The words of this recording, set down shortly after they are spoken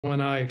when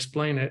I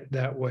explain it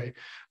that way.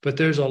 But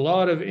there's a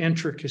lot of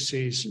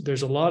intricacies.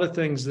 There's a lot of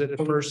things that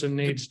a person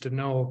needs to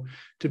know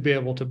to be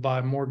able to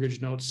buy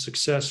mortgage notes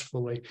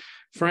successfully.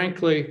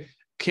 Frankly,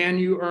 can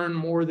you earn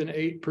more than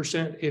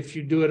 8% if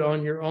you do it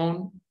on your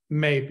own?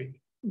 Maybe.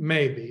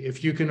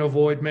 If you can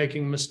avoid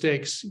making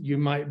mistakes, you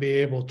might be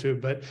able to.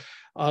 But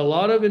a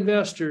lot of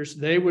investors,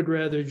 they would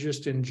rather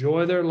just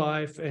enjoy their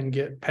life and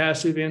get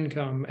passive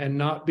income and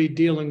not be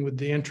dealing with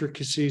the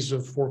intricacies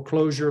of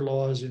foreclosure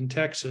laws in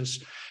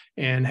Texas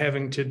and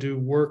having to do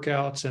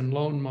workouts and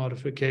loan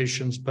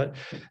modifications. But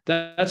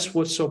that's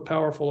what's so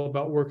powerful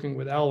about working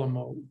with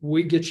Alamo.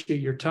 We get you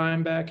your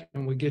time back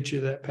and we get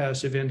you that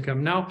passive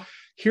income. Now,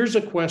 here's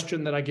a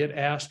question that I get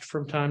asked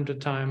from time to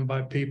time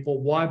by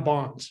people: why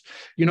bonds?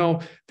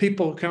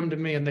 People come to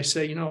me and they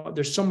say,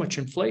 there's so much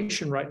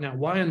inflation right now.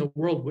 Why in the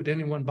world would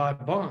anyone buy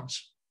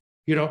bonds?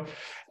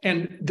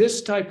 And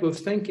this type of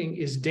thinking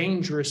is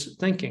dangerous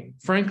thinking.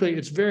 Frankly,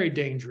 it's very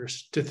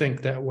dangerous to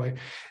think that way.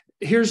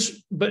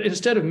 But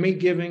instead of me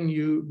giving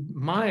you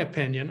my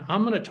opinion,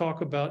 I'm going to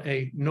talk about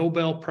a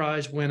Nobel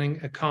Prize winning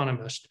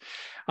economist.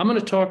 I'm going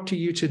to talk to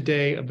you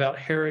today about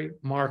Harry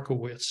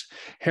Markowitz.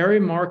 Harry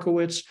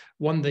Markowitz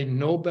won the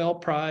Nobel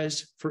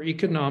Prize for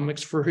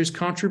economics for his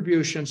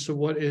contributions to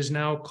what is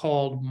now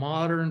called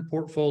modern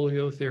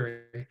portfolio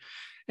theory.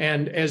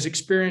 And as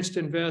experienced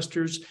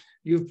investors,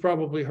 you've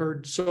probably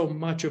heard so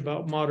much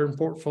about modern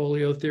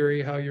portfolio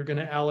theory, how you're going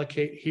to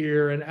allocate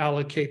here and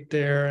allocate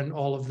there and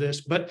all of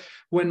this. But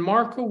when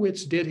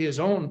Markowitz did his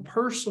own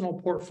personal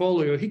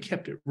portfolio, he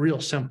kept it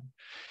real simple.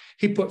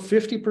 He put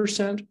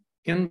 50%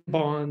 in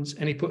bonds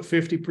and he put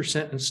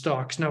 50% in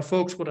stocks. Now,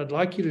 folks, what I'd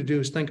like you to do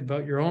is think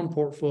about your own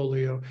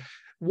portfolio.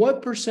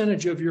 What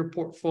percentage of your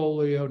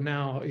portfolio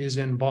now is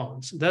in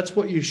bonds? That's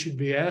what you should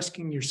be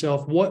asking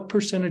yourself. What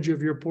percentage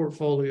of your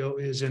portfolio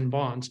is in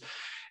bonds?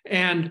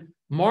 And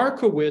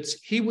Markowitz,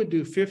 he would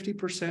do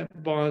 50%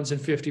 bonds and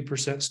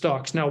 50%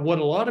 stocks. Now, what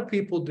a lot of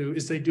people do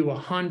is they do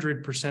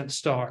 100%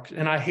 stock.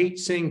 And I hate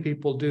seeing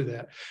people do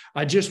that.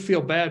 I just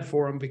feel bad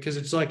for them because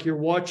it's like you're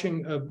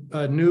watching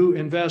a new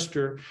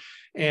investor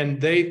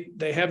and they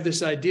have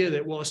this idea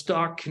that, well, a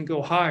stock can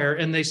go higher,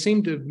 and they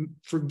seem to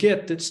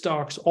forget that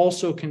stocks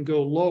also can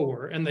go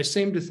lower. And they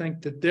seem to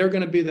think that they're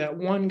going to be that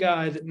one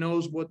guy that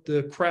knows what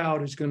the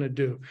crowd is going to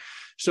do.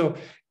 So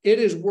it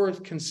is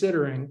worth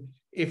considering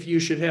if you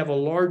should have a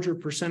larger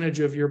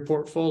percentage of your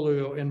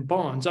portfolio in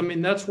bonds. I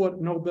mean, that's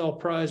what Nobel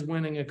Prize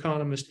winning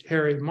economist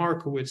Harry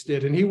Markowitz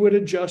did, and he would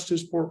adjust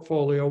his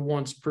portfolio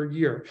once per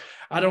year.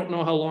 I don't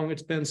know how long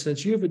it's been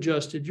since you've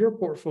adjusted your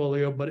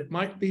portfolio, but it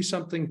might be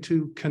something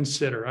to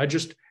consider. I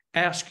just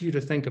ask you to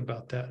think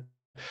about that.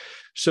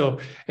 So,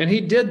 and he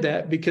did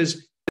that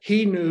because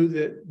he knew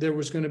that there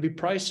was going to be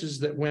prices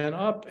that went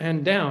up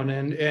and down.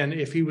 And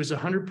if he was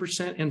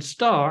 100% in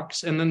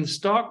stocks and then the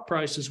stock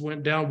prices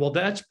went down, well,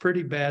 that's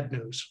pretty bad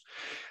news.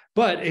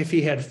 But if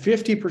he had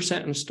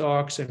 50% in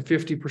stocks and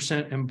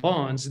 50% in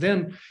bonds,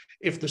 then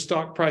if the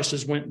stock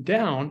prices went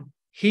down,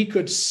 he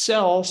could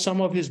sell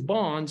some of his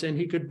bonds and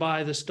he could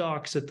buy the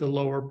stocks at the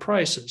lower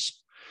prices.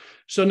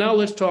 So now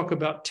let's talk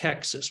about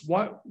Texas.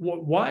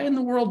 Why in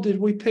the world did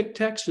we pick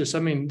Texas? I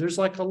mean, there's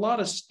like a lot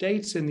of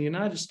states in the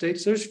United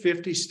States. There's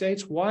 50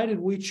 states. Why did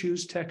we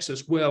choose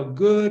Texas? Well,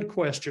 good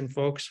question,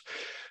 folks.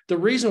 The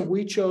reason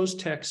we chose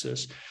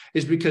Texas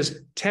is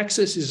because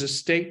Texas is a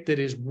state that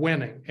is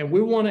winning, and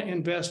we want to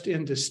invest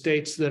into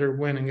states that are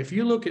winning. If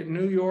you look at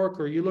New York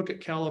or you look at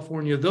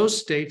California, those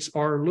states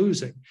are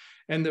losing.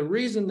 And the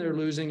reason they're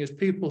losing is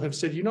people have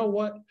said, you know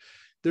what?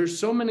 There's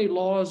so many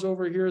laws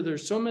over here.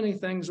 There's so many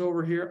things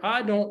over here.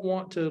 I don't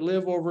want to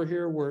live over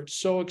here where it's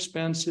so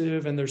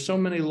expensive and there's so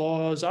many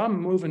laws. I'm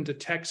moving to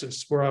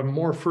Texas where I'm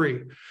more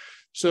free.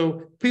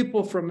 So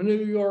people from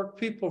New York,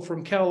 people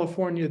from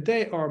California,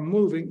 they are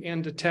moving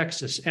into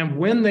Texas. And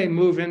when they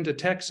move into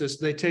Texas,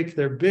 they take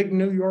their big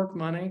New York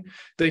money,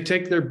 they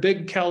take their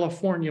big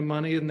California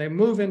money, and they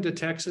move into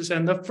Texas.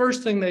 And the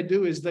first thing they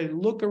do is they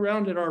look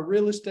around at our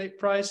real estate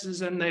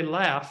prices and they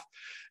laugh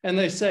and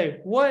they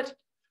say, what?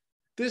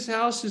 This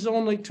house is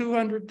only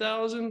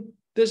 $200,000.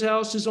 This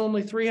house is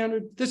only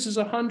 $300,000. This is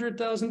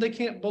 $100,000. They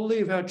can't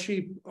believe how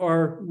cheap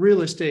our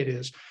real estate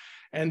is.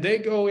 And they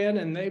go in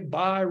and they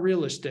buy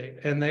real estate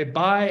and they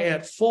buy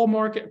at full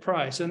market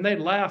price and they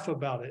laugh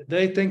about it.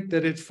 They think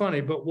that it's funny,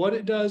 but what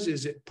it does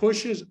is it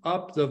pushes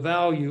up the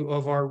value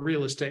of our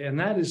real estate. And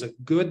that is a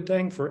good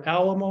thing for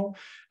Alamo.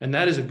 And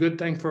that is a good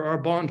thing for our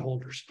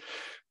bondholders.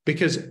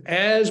 Because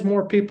as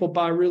more people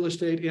buy real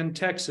estate in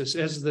Texas,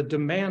 as the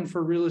demand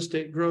for real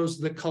estate grows,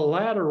 the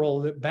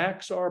collateral that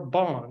backs our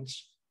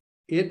bonds,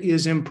 it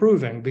is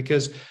improving,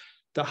 because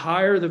the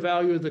higher the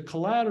value of the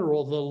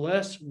collateral, the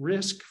less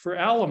risk for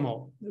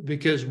Alamo,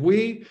 because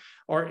we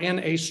are in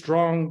a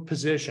strong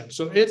position.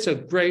 So it's a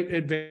great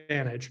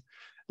advantage.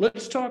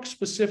 Let's talk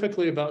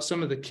specifically about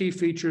some of the key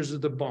features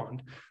of the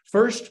bond.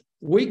 First,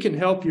 we can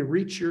help you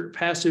reach your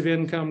passive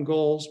income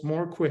goals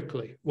more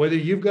quickly. Whether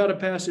you've got a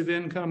passive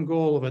income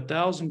goal of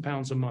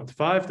 £1,000 a month,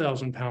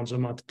 £5,000 a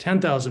month,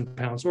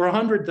 £10,000 or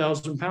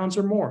 £100,000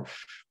 or more,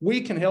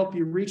 we can help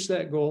you reach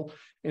that goal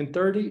in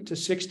 30 to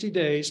 60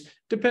 days,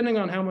 depending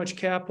on how much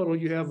capital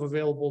you have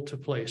available to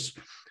place.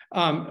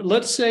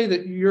 Let's say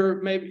that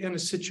you're maybe in a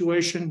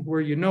situation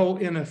where you know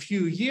in a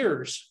few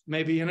years,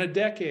 maybe in a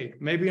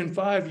decade, maybe in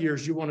 5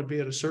 years, you want to be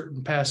at a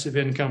certain passive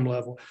income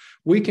level.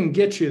 We can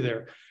get you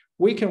there.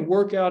 We can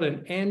work out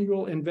an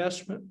annual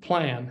investment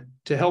plan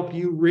to help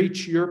you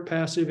reach your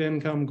passive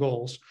income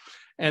goals.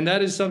 And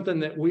that is something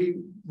that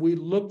we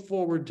look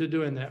forward to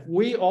doing that.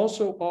 We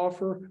also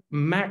offer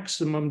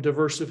maximum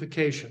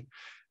diversification.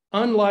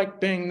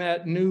 Unlike being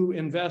that new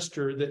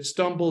investor that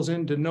stumbles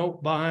into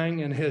note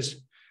buying and has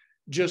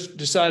just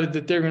decided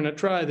that they're going to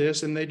try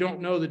this and they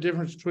don't know the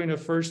difference between a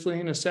first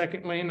lien, a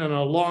second lien, and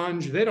a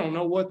longe. They don't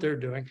know what they're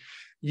doing.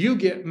 You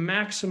get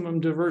maximum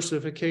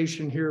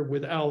diversification here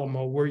with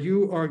Alamo, where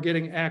you are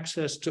getting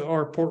access to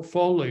our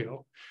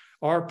portfolio.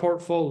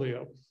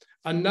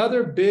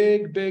 Another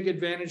big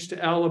advantage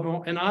to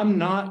Alamo, and I'm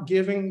not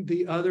giving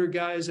the other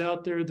guys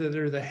out there that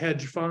are the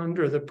hedge fund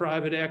or the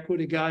private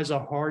equity guys a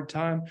hard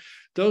time.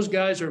 Those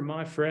guys are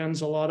my friends,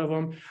 a lot of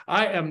them.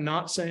 I am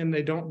not saying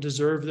they don't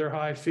deserve their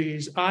high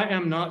fees. I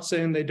am not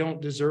saying they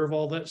don't deserve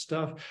all that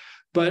stuff.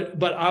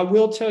 But I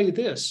will tell you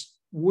this,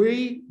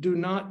 we do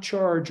not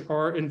charge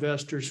our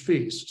investors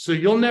fees. So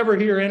you'll never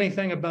hear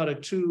anything about a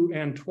 2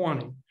 and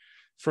 20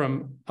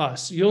 from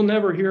us. You'll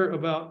never hear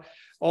about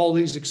all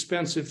these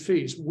expensive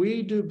fees.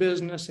 We do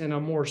business in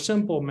a more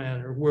simple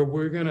manner where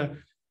we're going to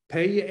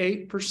pay you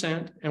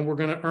 8% and we're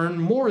going to earn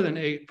more than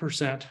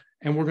 8%.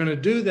 And we're going to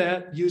do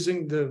that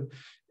using the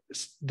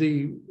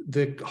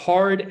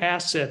hard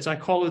assets. I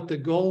call it the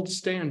gold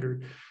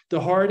standard, the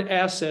hard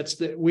assets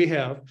that we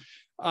have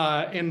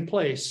in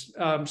place.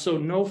 So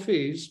no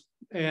fees.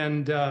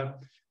 And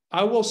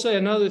I will say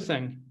another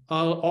thing,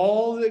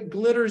 all that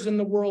glitters in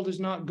the world is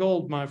not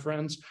gold, my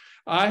friends.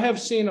 I have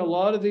seen a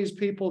lot of these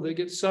people that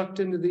get sucked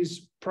into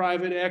these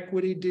private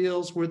equity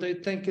deals where they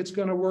think it's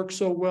going to work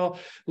so well.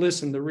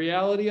 Listen, the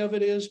reality of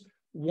it is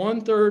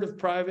 1/3 of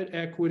private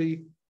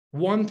equity,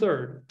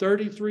 1/3,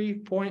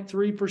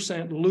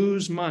 33.3%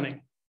 lose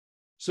money.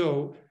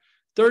 So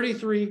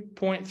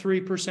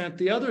 33.3%,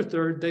 the other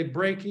third, they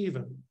break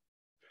even.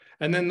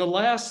 And then the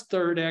last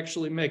third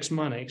actually makes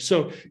money.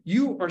 So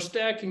you are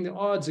stacking the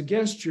odds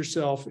against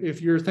yourself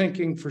if you're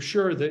thinking for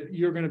sure that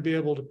you're going to be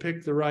able to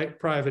pick the right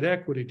private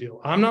equity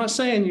deal. I'm not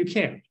saying you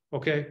can't,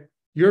 okay?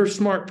 You're a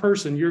smart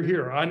person. You're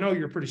here. I know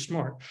you're pretty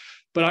smart.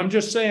 But I'm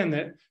just saying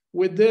that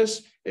with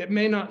this, it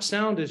may not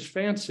sound as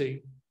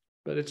fancy,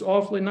 but it's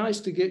awfully nice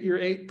to get your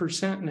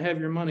 8% and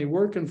have your money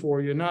working for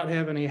you, not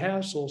have any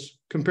hassles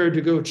compared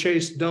to go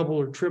chase double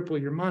or triple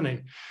your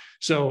money.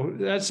 So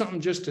that's something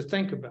just to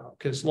think about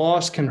because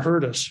loss can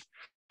hurt us.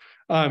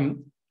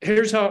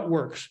 Here's how it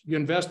works. You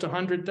invest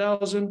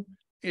 $100,000,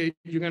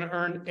 you're going to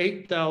earn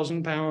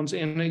 8,000 pounds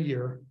in a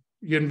year.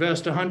 You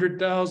invest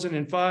 $100,000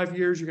 in 5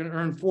 years, you're going to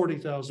earn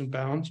 40,000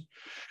 pounds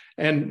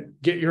and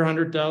get your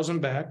 100,000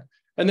 back.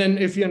 And then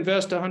if you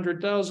invest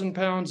 100,000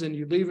 pounds and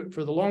you leave it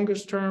for the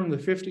longest term, the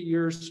 50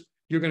 years,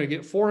 you're going to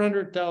get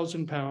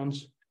 400,000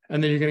 pounds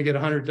and then you're going to get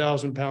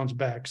 100,000 pounds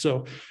back.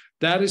 So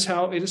that is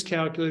how it is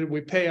calculated.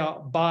 We pay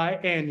out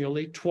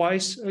biannually,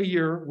 twice a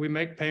year. We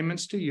make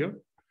payments to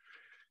you.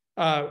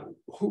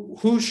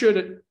 Who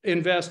should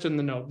invest in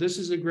the note? This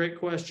is a great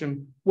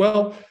question.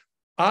 Well,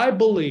 I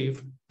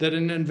believe that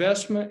an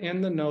investment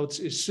in the notes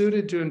is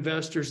suited to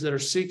investors that are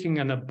seeking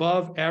an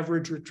above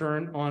average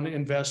return on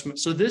investment.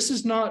 So this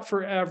is not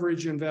for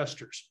average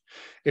investors.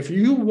 If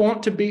you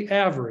want to be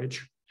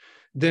average,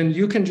 then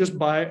you can just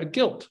buy a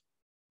gilt.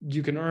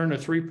 You can earn a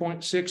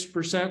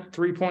 3.6%,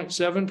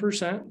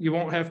 3.7%. You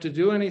won't have to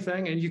do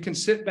anything. And you can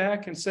sit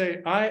back and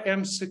say, I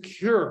am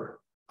secure.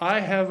 I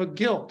have a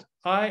gilt.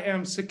 I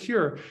am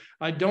secure.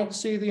 I don't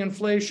see the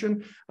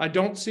inflation. I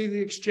don't see the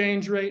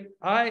exchange rate.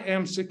 I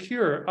am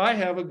secure. I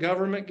have a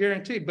government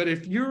guarantee. But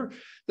if you're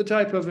the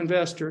type of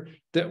investor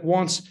that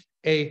wants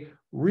a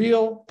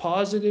real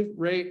positive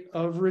rate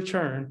of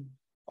return,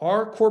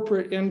 our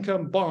corporate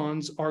income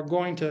bonds are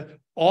going to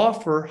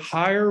offer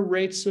higher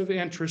rates of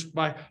interest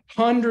by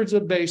hundreds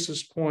of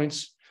basis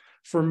points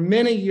for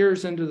many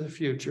years into the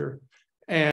future.